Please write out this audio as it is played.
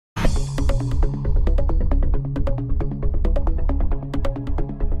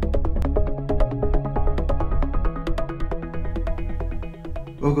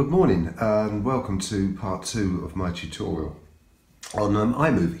Well, good morning and welcome to part 2 of my tutorial on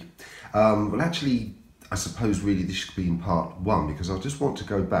iMovie. Well, actually, I suppose really this should be in part 1 because I just want to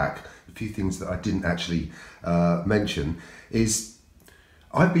go back. A few things that I didn't actually mention is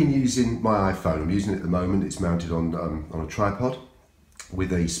I've been using my iPhone. I'm using it at the moment. It's mounted on a tripod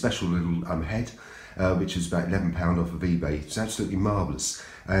with a special little head, which is about £11 off of eBay. It's absolutely marvellous,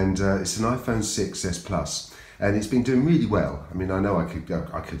 and it's an iPhone 6s Plus. And it's been doing really well. I mean, I know I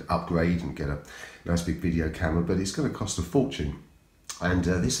could upgrade and get a nice big video camera, but it's going to cost a fortune. And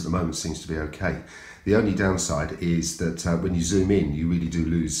this at the moment seems to be okay. The only downside is that when you zoom in, you really do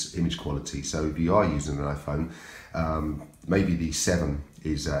lose image quality. So if you are using an iPhone, maybe the 7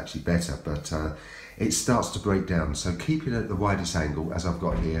 is actually better, but it starts to break down. So keep it at the widest angle, as I've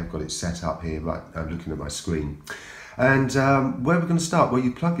got here. I've got it set up here, right, I'm looking at my screen. And where we're going to start, well,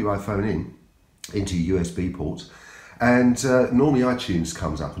 you plug your iPhone into your USB port, and normally iTunes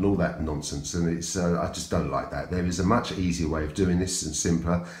comes up and all that nonsense, and it's I just don't like that. There is a much easier way of doing this and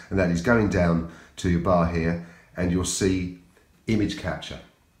simpler, and that is going down to your bar here and you'll see image capture.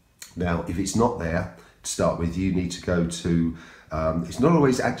 Now if it's not there to start with, you need to go to it's not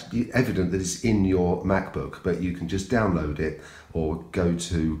always actually evident that it's in your MacBook, but you can just download it or go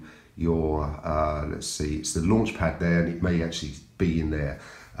to your let's see, it's the Launchpad there, and it may actually be in there.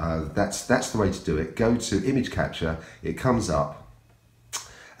 That's the way to do it. Go to image capture, it comes up.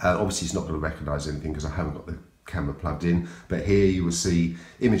 Obviously it's not going to recognize anything because I haven't got the camera plugged in, but here you will see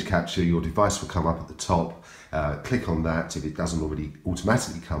image capture. Your device will come up at the top. Click on that if it doesn't already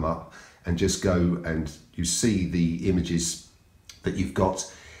automatically come up, and just go and you see the images that you've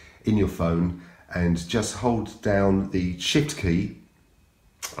got in your phone, and just hold down the shift key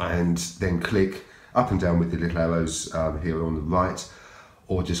and then click up and down with the little arrows here on the right,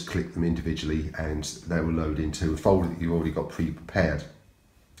 or just click them individually and they will load into a folder that you've already got pre-prepared.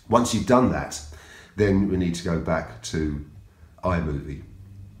 Once you've done that, then we need to go back to iMovie,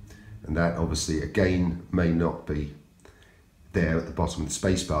 and that obviously again may not be there at the bottom of the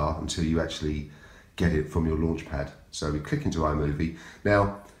space bar until you actually get it from your Launchpad. So we click into iMovie.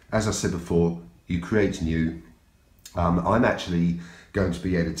 Now, as I said before, you create new. I'm actually going to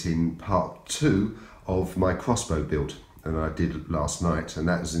be editing part 2 of my crossbow build, and I did last night, and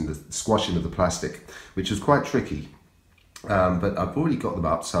that was in the squashing of the plastic, which was quite tricky, but I've already got them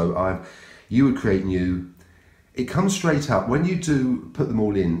up. So you would create new. It comes straight up when you do put them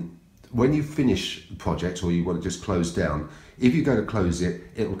all in. When you finish the project, or you want to just close down, if you go to close it,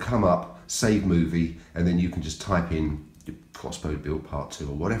 it will come up save movie, and then you can just type in your crossbow build part 2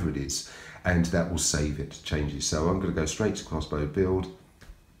 or whatever it is, and that will save it, changes. So I'm going to go straight to crossbow build,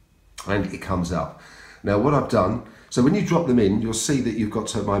 and it comes up. Now what I've done, so when you drop them in, you'll see that you've got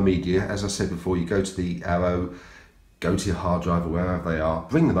to my media. As I said before, you go to the arrow, go to your hard drive or wherever they are,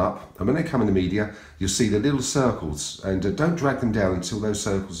 bring them up, and when they come in the media, you'll see the little circles, and don't drag them down until those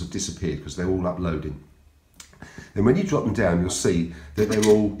circles have disappeared because they're all uploading. Then when you drop them down, you'll see that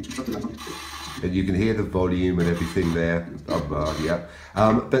they're all, and you can hear the volume and everything there,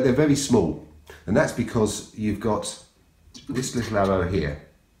 but they're very small, and that's because you've got this little arrow here,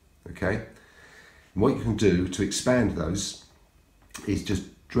 okay? And what you can do to expand those is just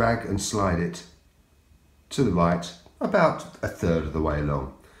drag and slide it to the right about a third of the way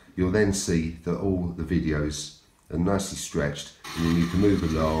along. You'll then see that all the videos are nicely stretched, and then you can move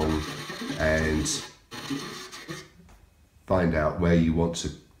along and find out where you want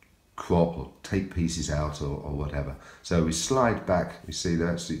to crop or take pieces out or whatever. So we slide back, you see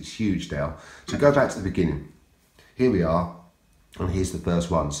that, so it's huge now. So go back to the beginning. Here we are, and here's the first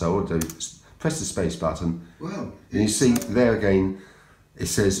one. So all I'll do is press the space button, and you see there again, it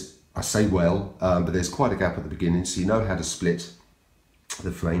says, I say well, but there's quite a gap at the beginning, so you know how to split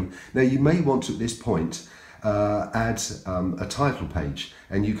the frame. Now you may want to, at this point, add a title page,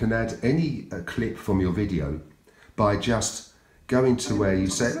 and you can add any clip from your video by just going to where you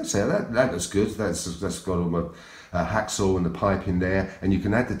say, let's say that looks good, that's got all my hacksaw and the pipe in there, and you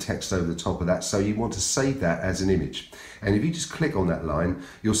can add the text over the top of that. So you want to save that as an image, and if you just click on that line,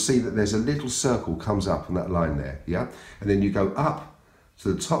 you'll see that there's a little circle comes up on that line there, yeah, and then you go up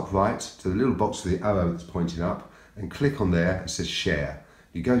to the top right to the little box with the arrow that's pointing up, and click on there. It says share.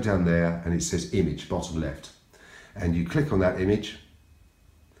 You go down there and it says image, bottom left, and you click on that image,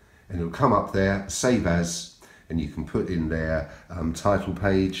 and it'll come up there, save as, and you can put in there title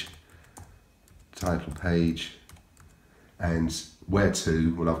page, and where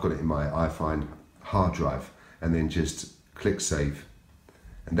to. Well, I've got it in my iPhone hard drive, and then just click save,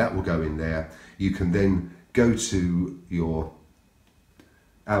 and that will go in there. You can then go to your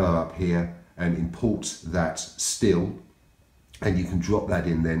arrow up here and import that still and you can drop that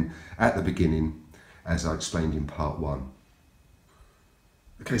in then at the beginning, as I explained in part 1.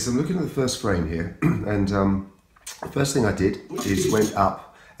 Okay, so I'm looking at the first frame here, and the first thing I did is went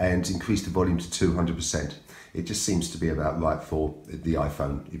up and increased the volume to 200%. It just seems to be about right for the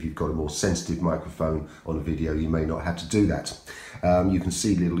iPhone. If you've got a more sensitive microphone on a video, you may not have to do that. You can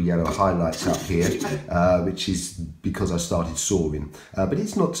see little yellow highlights up here, which is because I started sawing. But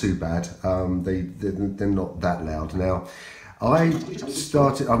it's not too bad. They're not that loud. Now, I'm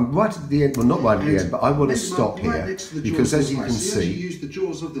right at the end, well not right at the end, but I want to stop here because as you can see,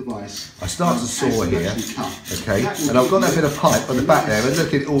 I start to saw here, okay, and I've got that bit of pipe on the back there, and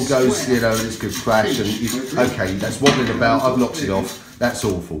look, it all goes, you know, this could crash, and okay, that's wobbling about, I've knocked it off, that's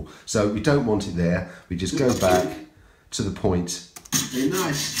awful. So we don't want it there, we just go back to the point. A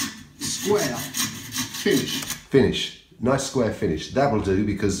nice square finish. Finish. Nice square finish. That will do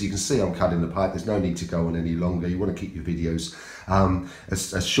because you can see I'm cutting the pipe. There's no need to go on any longer. You want to keep your videos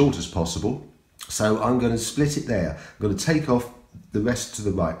as short as possible. So I'm going to split it there. I'm going to take off the rest to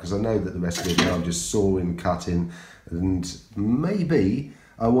the right because I know that the rest of it now I'm just sawing, cutting, and maybe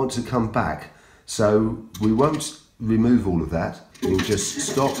I want to come back. So we won't remove all of that. We'll just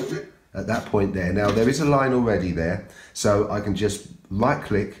stop at that point there. Now there is a line already there, so I can just right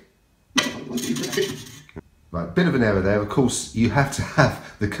click. Right, bit of an error there. Of course, you have to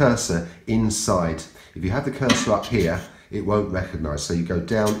have the cursor inside. If you have the cursor up here, it won't recognise. So you go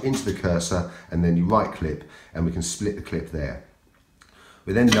down into the cursor and then you right clip and we can split the clip there.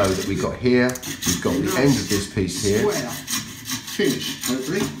 We then know that we've got here, we've got the end of this piece here. Finish,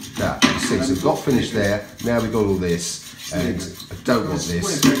 hopefully. That, you see, so we've got finish there. Now we've got all this and I don't want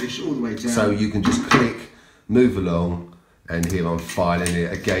this. So you can just click, move along. And here I'm filing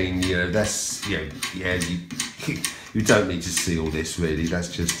it again, you know, that's, you don't need to see all this really, that's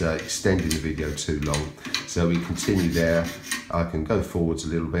just extending the video too long. So we continue there, I can go forwards a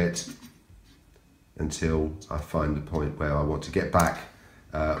little bit until I find the point where I want to get back,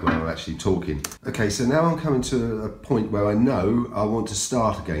 where I'm actually talking. Okay, so now I'm coming to a point where I know I want to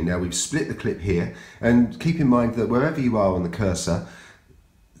start again. Now we've split the clip here, and keep in mind that wherever you are on the cursor,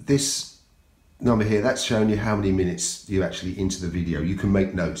 this number here, that's showing you how many minutes you're actually into the video. You can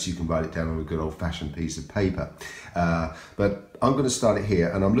make notes, you can write it down on a good old-fashioned piece of paper. But I'm going to start it here,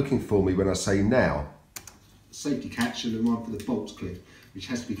 and I'm looking for me when I say now. Safety catch and the one for the bolts clip, which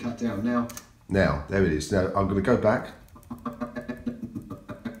has to be cut down now. Now, there it is. Now I'm going to go back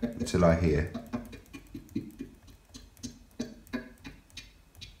until I hear.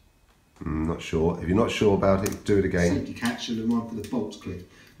 I'm not sure. If you're not sure about it, do it again. Safety catch and the one for the bolts clip,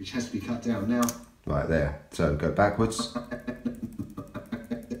 which has to be cut down now. Right there. So go backwards.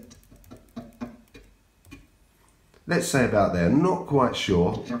 Let's say about there. Not quite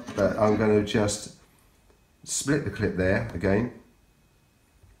sure, but I'm going to just split the clip there again.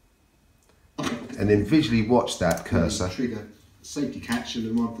 And then visually watch that cursor. Trigger safety catch and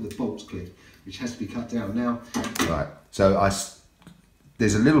the one for the bolts clip, which has to be cut down now. Right. So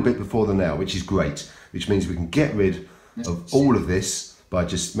there's a little bit before the now, which is great, which means we can get rid of all of this by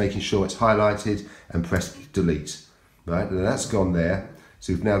just making sure it's highlighted and press delete. Right, and that's gone there.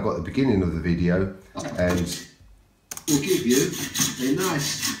 So we've now got the beginning of the video, and we'll give you a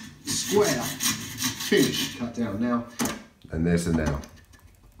nice square finish. Cut down now. And there's the now.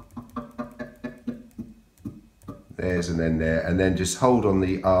 There's and then there, and then just hold on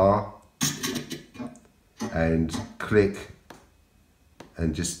the R and click,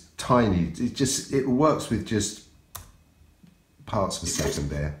 and just tiny. It works with just parts of a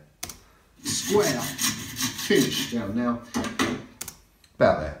second there. Square finish down now.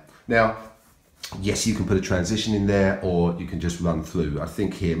 About there. Now, yes, you can put a transition in there, or you can just run through. I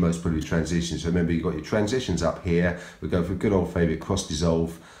think here most probably transitions. So remember, you've got your transitions up here. We go for a good old favourite cross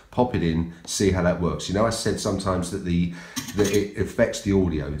dissolve. Pop it in, see how that works. You know, I said sometimes that it affects the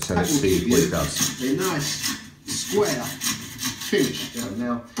audio. So let's see what it does. A nice square finish down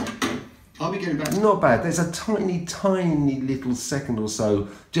now. I'll be getting back. Not bad. There's a tiny, tiny little second or so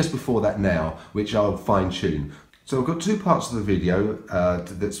just before that now, which I'll fine tune. So I've got two parts of the video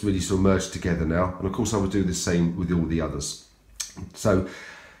that's really sort of merged together now. And of course I will do the same with all the others. So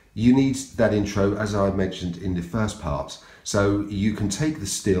you need that intro, as I mentioned in the first part. So you can take the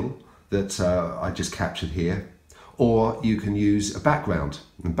still that I just captured here, or you can use a background.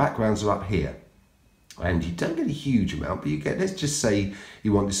 And backgrounds are up here. And you don't get a huge amount, but you get, let's just say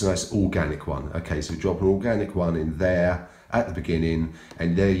you want this nice organic one. Okay, so drop an organic one in there at the beginning,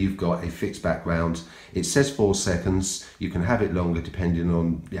 and there you've got a fixed background. It says 4 seconds. You can have it longer depending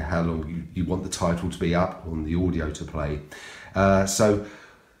on how long you want the title to be up, on the audio to play. So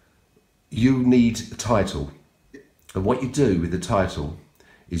you need a title. And what you do with the title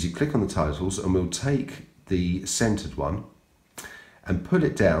is you click on the titles, and we'll take the centered one and put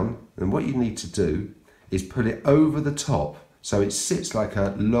it down, and what you need to do is put it over the top so it sits like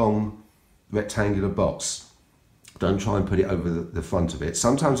a long rectangular box. Don't try and put it over the front of it.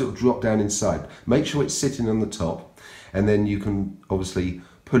 Sometimes it will drop down inside. Make sure it's sitting on the top, and then you can obviously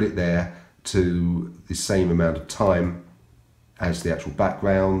put it there to the same amount of time as the actual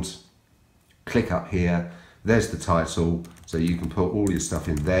background. Click up here, there's the title, so you can put all your stuff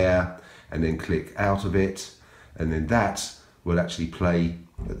in there, and then click out of it, and then that will actually play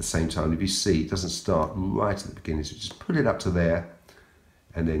at the same time. If you see, it doesn't start right at the beginning, so just put it up to there,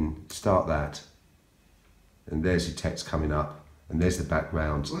 and then start that, and there's your text coming up, and there's the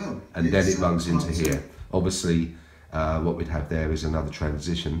background, wow, and then it runs into here. Obviously, what we'd have there is another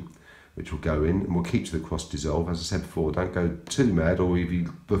transition, which will go in, and we'll keep to the cross dissolve. As I said before, don't go too mad, or if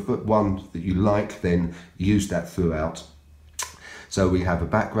you prefer one that you like, then use that throughout. So we have a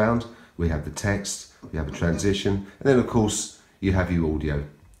background, we have the text, we have a transition, and then of course you have your audio.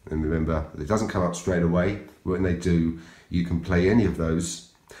 And remember, it doesn't come up straight away. When they do, you can play any of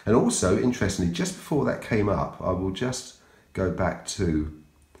those. And also, interestingly, just before that came up, I will just go back to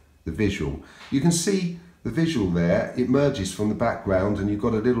the visual. You can see the visual there, it merges from the background, and you've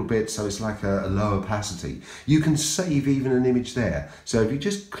got a little bit, so it's like a low opacity. You can save even an image there. So if you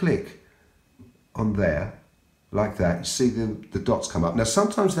just click on there, like that, you see the dots come up. Now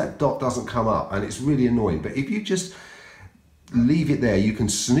sometimes that dot doesn't come up, and it's really annoying, but if you just leave it there, you can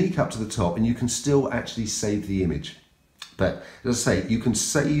sneak up to the top, and you can still actually save the image. But as I say, you can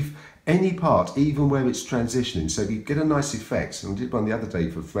save any part, even where it's transitioning. So if you get a nice effect, and I did one the other day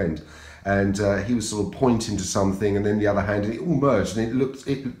for a friend, and he was sort of pointing to something, and then the other hand, and it all merged, and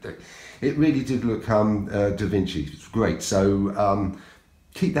it really did look Da Vinci. It's great. So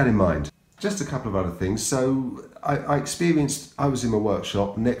keep that in mind. Just a couple of other things. So I experienced, I was in my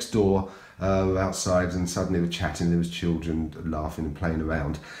workshop next door, outside, and suddenly we were chatting, there was children laughing and playing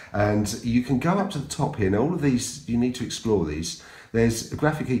around, and you can go up to the top here. Now all of these, you need to explore these. There's a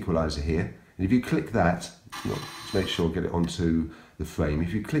graphic equalizer here, and if you click that, let's make sure I get it onto the frame.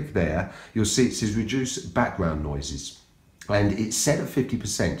 If you click there, you'll see it says reduce background noises, and it's set at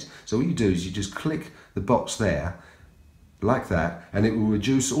 50%. So what you do is you just click the box there like that, and it will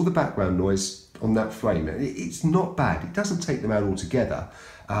reduce all the background noise on that frame. It's not bad. It doesn't take them out altogether,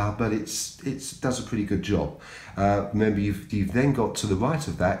 but it does a pretty good job. Remember, you've then got to the right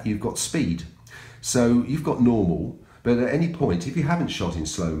of that, you've got speed. So you've got normal, but at any point, if you haven't shot in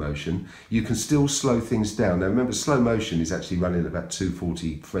slow motion, you can still slow things down. Now remember, slow motion is actually running at about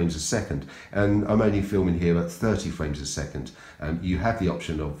 240 frames a second, and I'm only filming here at 30 frames a second. You have the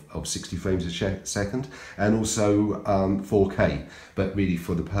option of 60 frames a second, and also 4K, but really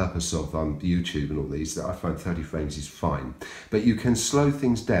for the purpose of YouTube and all these, I find 30 frames is fine. But you can slow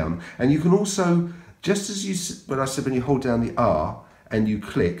things down, and you can also, just as when I said when you hold down the R and you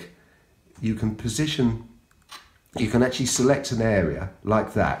click, you can position. You can actually select an area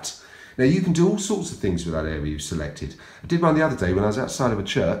like that. Now you can do all sorts of things with that area you've selected. I did one the other day when I was outside of a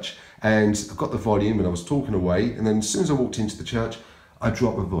church, and I got the volume and I was talking away, and then as soon as I walked into the church, I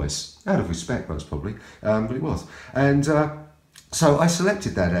dropped my voice. Out of respect, most probably, but it was. And so I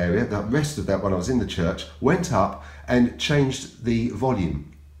selected that area, the rest of that when I was in the church, went up and changed the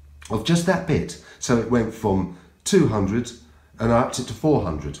volume of just that bit. So it went from 200 and I upped it to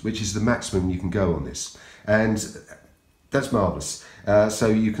 400, which is the maximum you can go on this. And that's marvellous. So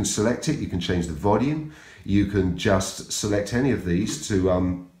you can select it, you can change the volume, you can just select any of these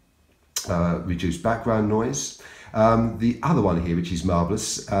to reduce background noise. The other one here, which is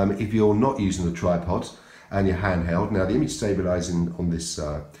marvellous, if you're not using a tripod and you're handheld, now the image stabilising on this,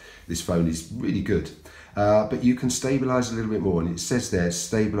 this phone is really good, but you can stabilise a little bit more, and it says there,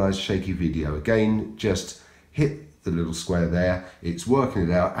 stabilise shaky video. Again, just hit the little square there, it's working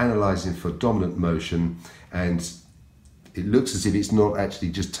it out, analysing for dominant motion, and it looks as if it's not actually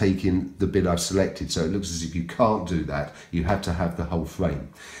just taking the bit I've selected, so it looks as if you can't do that, you have to have the whole frame.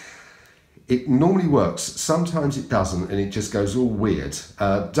 It normally works, sometimes it doesn't, and it just goes all weird.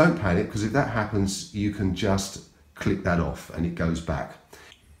 Don't panic, because if that happens, you can just click that off and it goes back.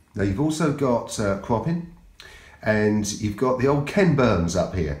 Now you've also got cropping, and you've got the old Ken Burns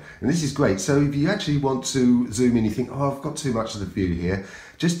up here, and this is great. So if you actually want to zoom in, you think, oh, I've got too much of the view here,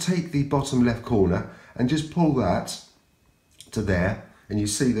 just take the bottom left corner and just pull that to there, and you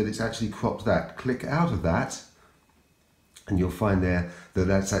see that it's actually cropped that. Click out of that, and you'll find there that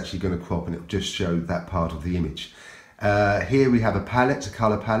that's actually going to crop, and it'll just show that part of the image. Here we have a palette, a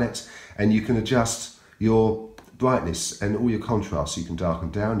colour palette, and you can adjust your brightness and all your contrast. You can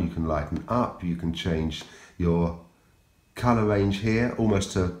darken down, you can lighten up, you can change your colour range here,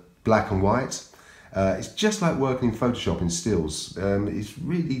 almost to black and white. It's just like working in Photoshop in stills. It's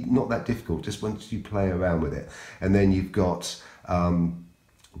really not that difficult, just once you play around with it. And then you've got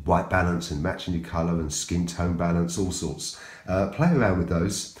white balance and matching your colour and skin tone balance, all sorts. Play around with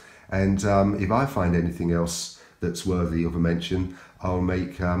those, and if I find anything else that's worthy of a mention, I'll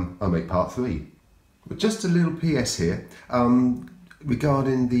make part 3. But just a little PS here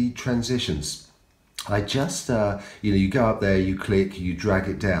regarding the transitions. I just, you go up there, you click, you drag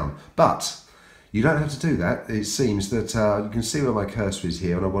it down, but you don't have to do that. It seems that you can see where my cursor is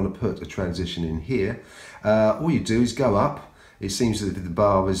here, and I want to put a transition in here. All you do is go up. It seems that the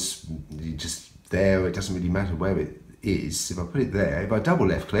bar is just there. It doesn't really matter where it is. If I put it there, if I double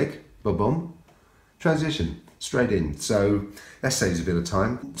left click, boom, boom, transition, straight in. So that saves a bit of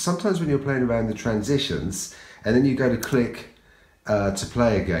time. Sometimes when you're playing around the transitions, and then you go to click to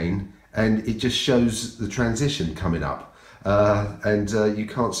play again, and it just shows the transition coming up. And you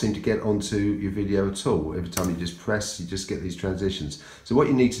can't seem to get onto your video at all. Every time you just press, you just get these transitions. So what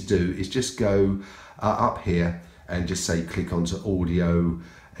you need to do is just go up here and just say click onto audio.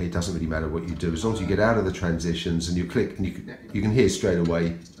 It doesn't really matter what you do, as long as you get out of the transitions and you click, and you can hear straight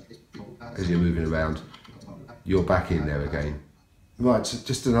away as you're moving around, you're back in there again. Right, so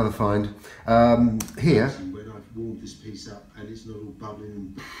just another find. Here, when I've warmed this piece up and it's not all bubbling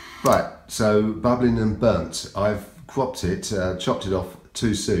and... Right, so bubbling and burnt. I've cropped it, chopped it off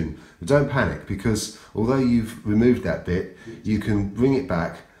too soon. But don't panic, because although you've removed that bit, you can bring it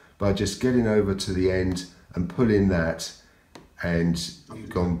back by just getting over to the end and pulling that, and you've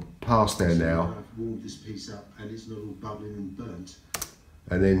gone past there now. I've warmed this piece up and it's not all bubbling and burnt.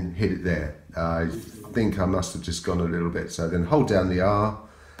 And then hit it there. I think I must have just gone a little bit. So then hold down the R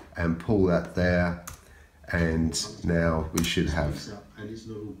and pull that there, and now we should have. And it's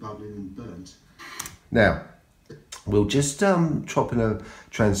not all bubbling and burnt. Now we'll just chop in a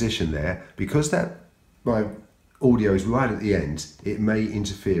transition there, because that my audio is right at the end. It may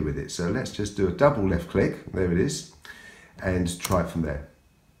interfere with it. So let's just do a double left click. There it is, and try it from there.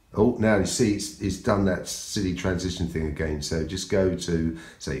 Oh, now you see it's done that silly transition thing again. So just go to,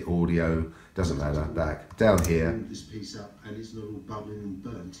 say, audio, doesn't matter, back, down here. This piece up and it's not all bubbling and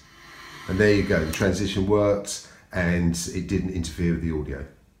burnt. And there you go, the transition worked and it didn't interfere with the audio.